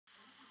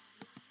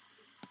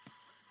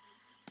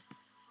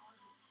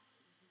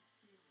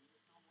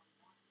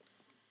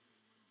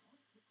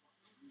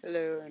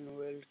Hello and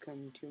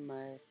welcome to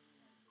my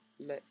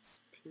Let's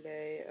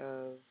Play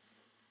of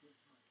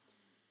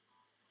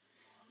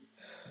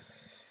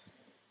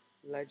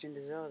Legend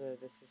of Zelda.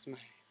 This is my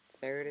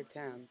third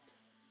attempt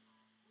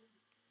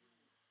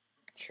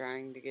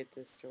trying to get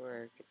this to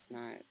work. It's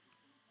not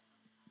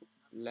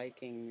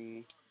liking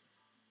me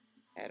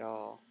at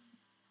all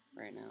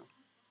right now,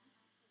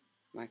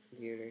 my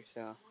computer,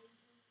 so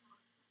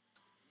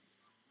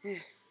this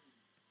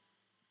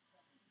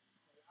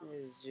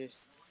is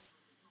just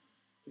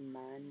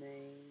my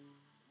name.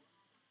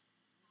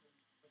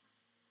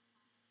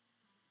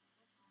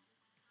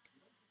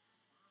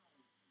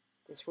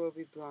 This will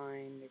be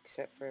blind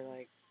except for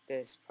like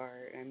this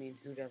part. I mean,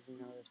 who doesn't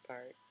know this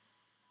part?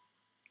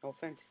 No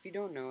offense if you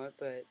don't know it,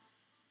 but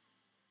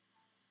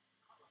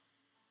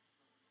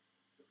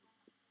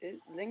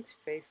Link's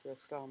face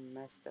looks all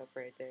messed up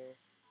right there.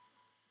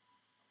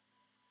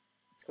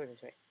 Let's go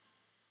this way.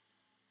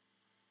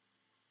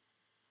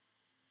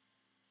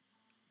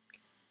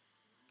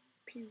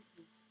 Pew.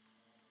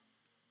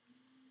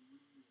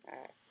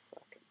 I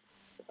fucking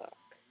suck.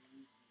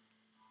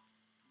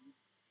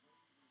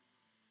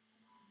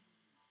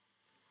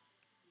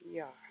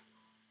 Yeah.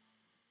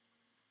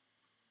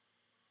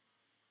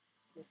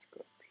 Let's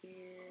go up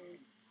here.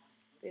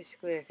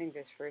 Basically, I think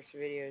this first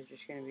video is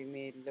just going to be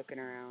me looking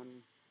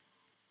around.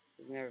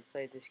 I've never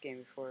played this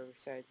game before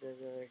besides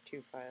those other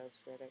two files,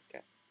 but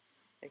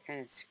that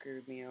kind of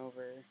screwed me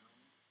over.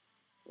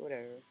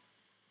 Whatever.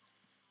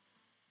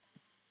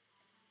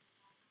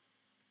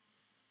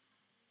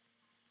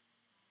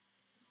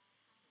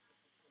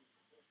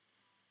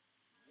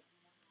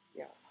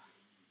 Yeah.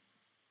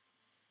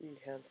 Need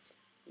health.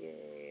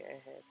 Yay, I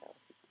have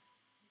health.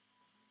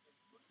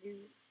 Do,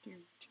 do,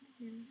 do,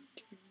 do,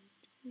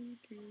 do,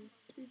 do,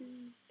 do,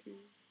 do.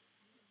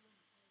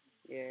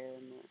 Yeah,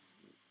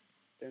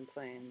 been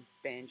playing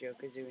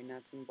Banjo-Kazooie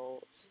Nuts and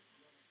Bolts.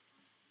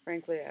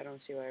 Frankly, I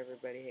don't see why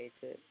everybody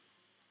hates it.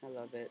 I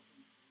love it.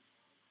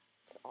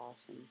 It's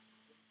awesome.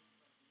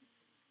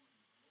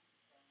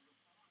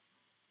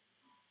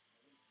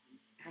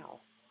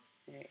 Ow.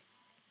 Hey.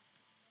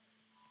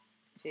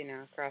 See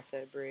now, across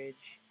that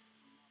bridge.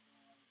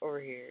 Over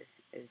here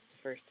is the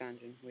first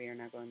dungeon. We are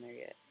not going there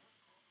yet.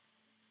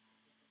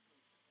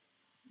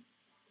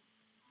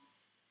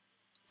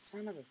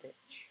 Son of a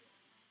bitch.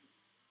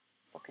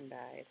 Fucking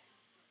died.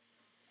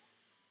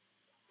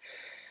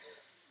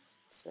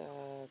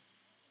 Let's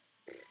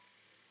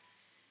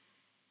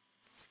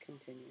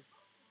continue.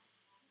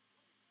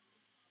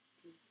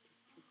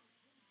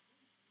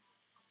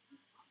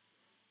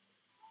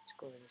 Let's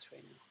go over this way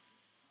now.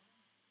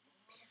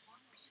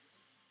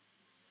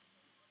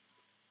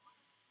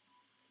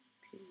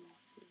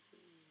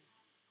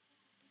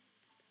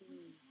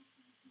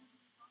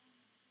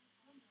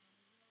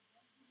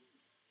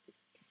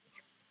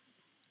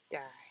 Die.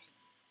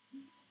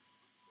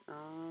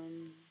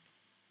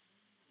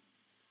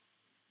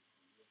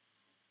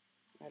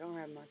 I don't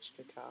have much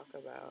to talk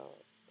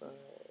about,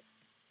 but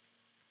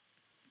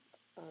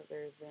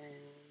other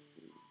than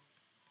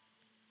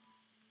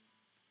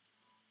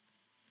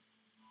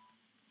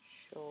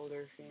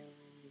shoulder feeling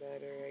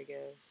better, I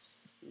guess.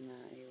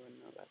 Nah, you wouldn't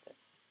know about that.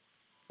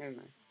 Never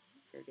mind.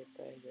 Forget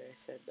that I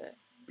said that.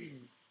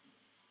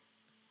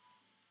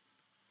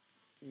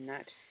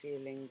 Not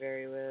feeling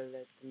very well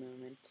at the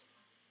moment.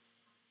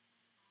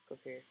 Go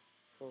up here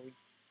before we.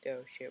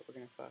 Oh shit, we're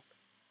gonna fuck.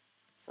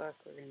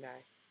 Fuck, we're gonna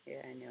die.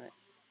 Yeah, I knew it.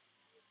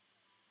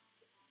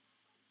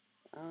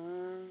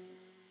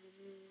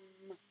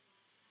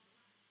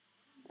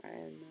 I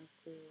have no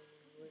clue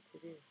what to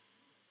do.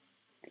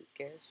 I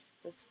guess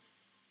let's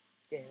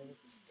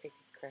take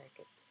a crack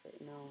at the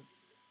first. No,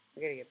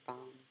 we gotta get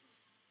bombs.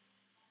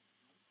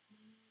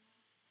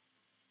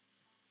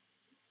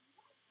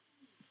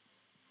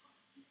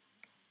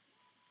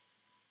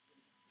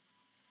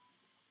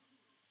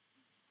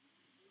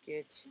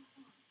 Get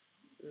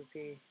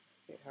rupee,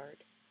 get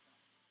hard.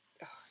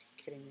 Oh, are you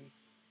kidding me?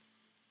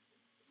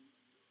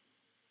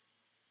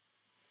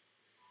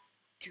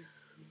 Doom,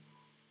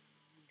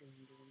 doom,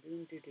 doom,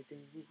 doom, doom, doom,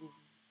 doom,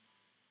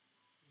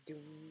 doom,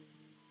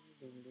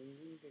 doom,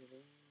 doom, doom,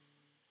 doom.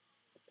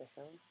 What the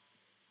hell?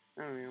 I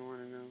don't even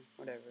want to know.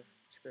 Whatever.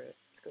 Screw it.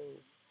 Let's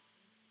go.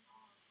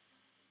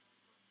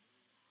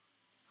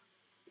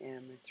 Yeah,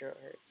 my throat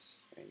hurts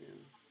right now.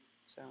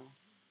 So,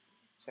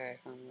 sorry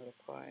if I'm a little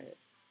quiet.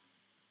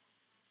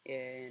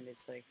 Yeah, and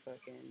it's like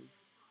fucking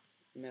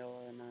middle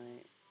of the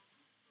night.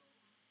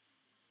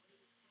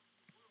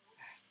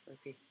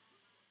 Rupee.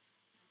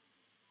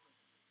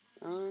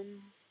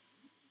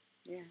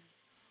 Yeah,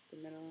 it's the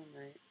middle of the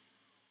night.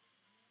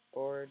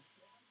 Bored.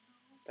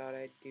 Thought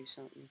I'd do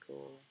something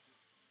cool.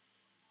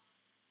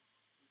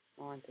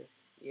 I want this.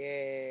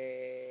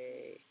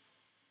 Yay.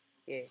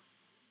 Yay.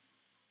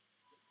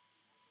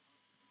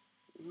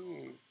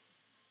 Yeah.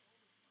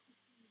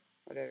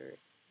 Whatever.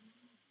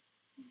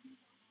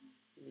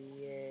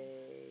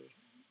 Yay.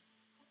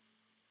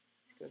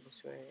 Let's go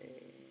this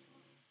way.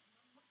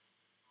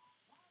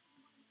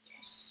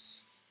 Yes.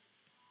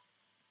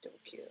 Double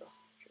kill.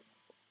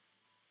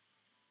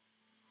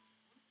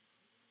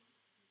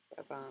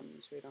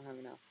 So we don't have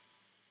enough.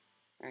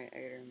 Alright, I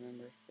gotta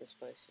remember. This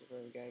place is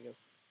where we gotta go.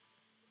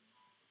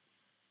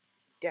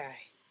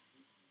 Die.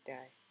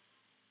 Die.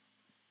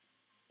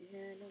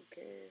 Yeah, I don't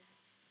care.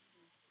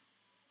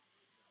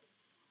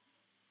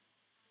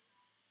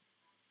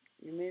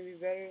 You may be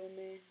better than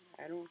me.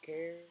 I don't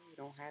care. You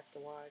don't have to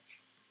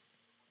watch.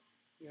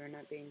 You are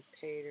not being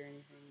paid or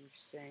anything. I'm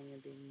just saying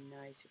it'd be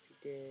nice if you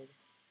did.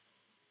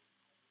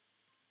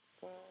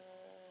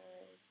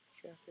 Fight,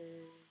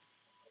 Chucker.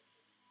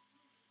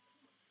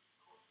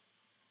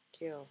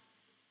 Kill.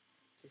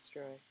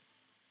 Destroy.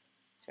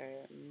 Sorry,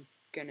 I'm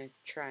gonna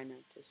try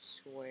not to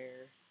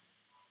swear.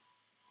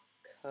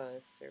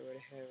 Cuss or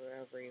whatever,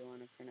 however you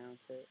want to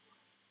pronounce it.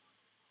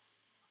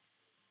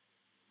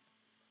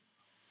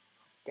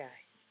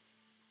 Die.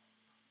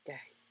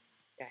 Die.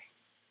 Die.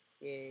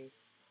 Yay.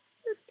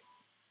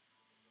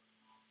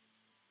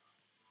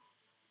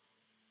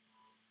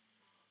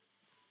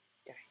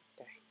 Die.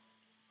 Die.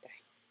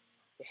 Die.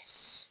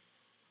 Yes.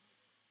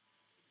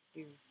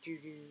 Do do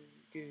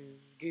do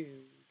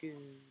do do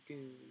do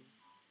do.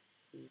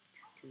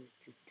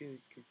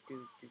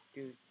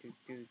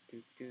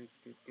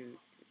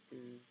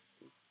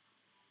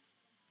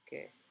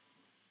 Okay,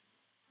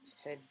 let's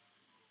head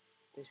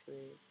this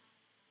way.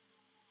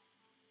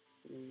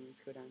 And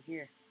let's go down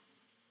here.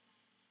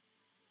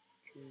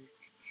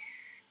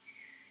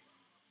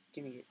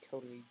 Gonna get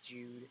totally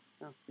Jewed.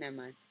 Oh, never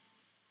mind.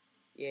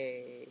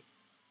 Yay.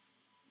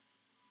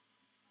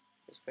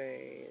 This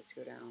way, let's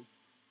go down.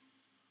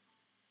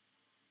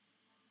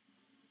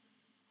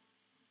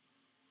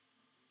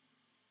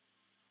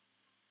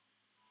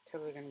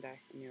 Totally gonna die.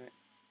 I knew it.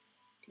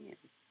 Damn.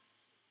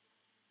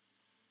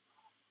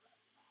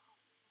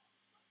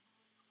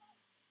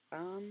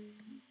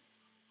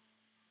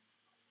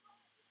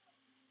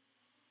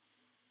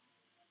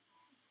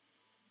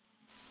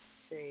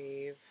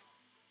 Save.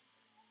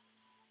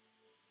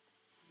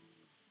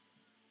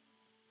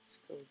 Let's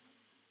go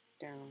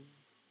down.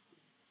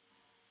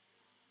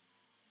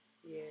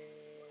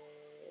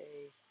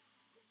 Yay.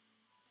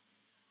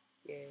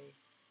 Yay.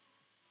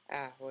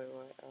 Ah, wait,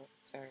 what? Oh,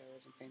 sorry, I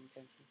wasn't paying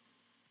attention.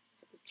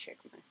 Let me check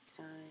my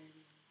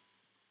time.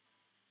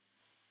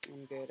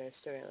 I'm good. I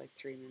still got like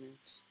 3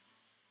 minutes.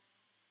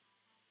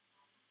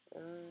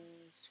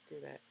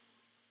 Screw that.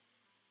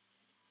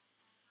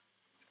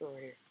 Let's go over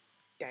here.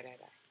 Die, die,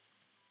 die.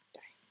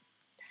 Die,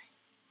 die.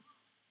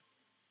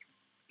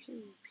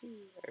 Pew,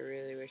 pew. I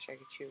really wish I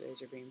could shoot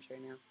laser beams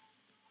right now.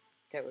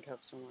 That would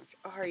help so much.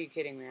 Oh, are you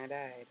kidding me? I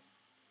died.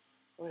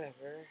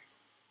 Whatever.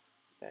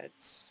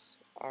 That's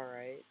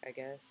alright, I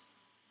guess.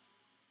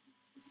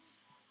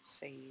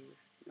 Save.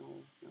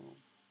 No, no.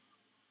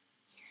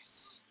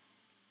 Yes.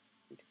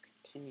 Need to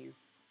continue.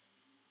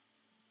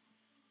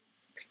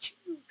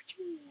 Pachoo,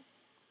 pachoo.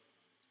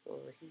 Go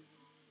over here.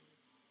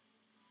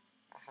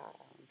 Aha,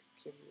 I want to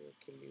kill you,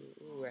 kill you.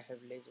 Ooh, I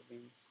have laser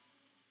beams.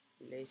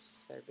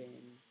 Laser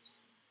beams.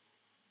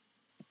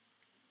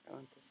 I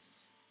want this.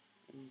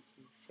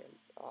 Empty shell.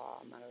 Oh,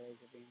 I'm out of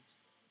laser beams.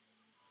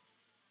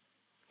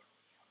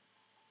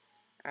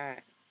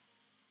 Alright.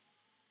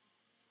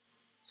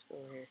 Let's go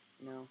over here.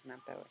 No,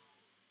 not that way.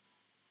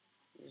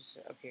 Just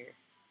up here.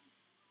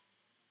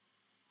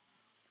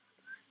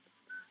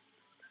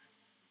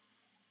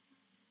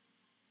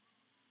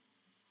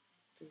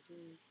 Do do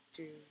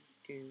do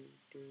do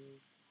do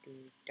do.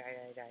 Die,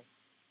 die, die.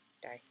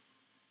 Die.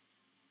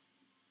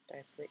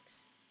 Die, flicks.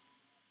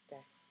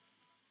 Die.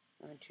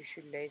 I want to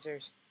shoot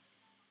lasers.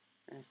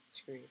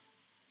 Screw you.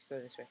 Let's go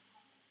this way.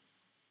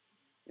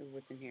 Ooh,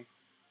 what's in here?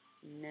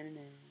 No, no,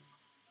 no.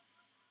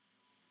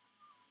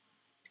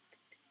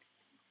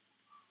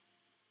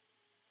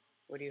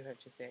 What do you have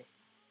to say?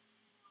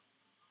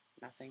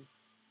 Nothing.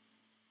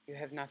 You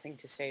have nothing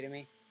to say to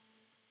me?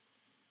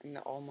 I'm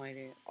the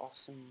almighty,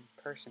 awesome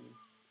person,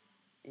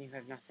 and you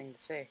have nothing to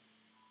say.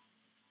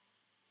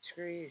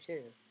 Screw you,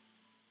 too.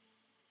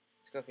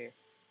 Let's go up here.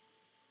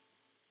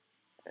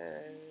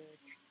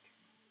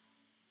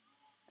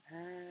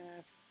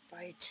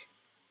 Fight.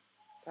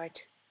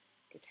 Fight.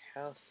 Get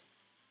health.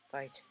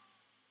 Fight.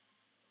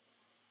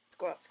 Let's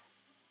go up.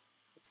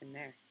 What's in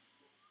there?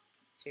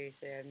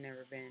 Seriously, I've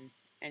never been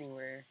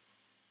anywhere.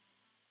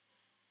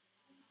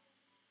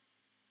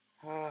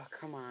 Oh,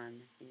 come on.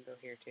 You can go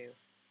here, too.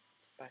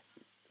 Let's buy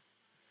some.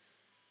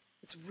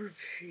 It's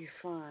rupee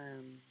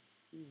farm.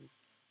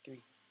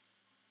 Gimme.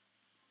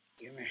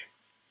 Gimme.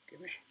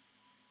 Gimme.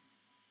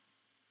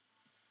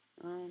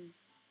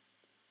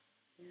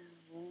 Yeah,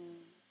 well,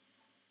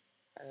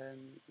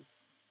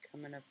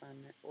 coming up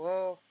on it.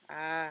 Whoa,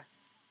 I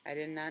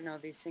did not know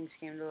these things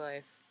came to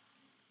life.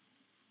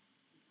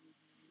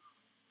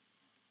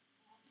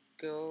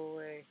 Go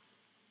away.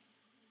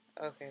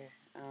 Okay,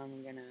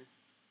 I'm gonna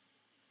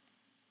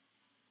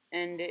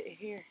end it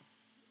here.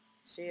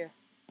 See ya.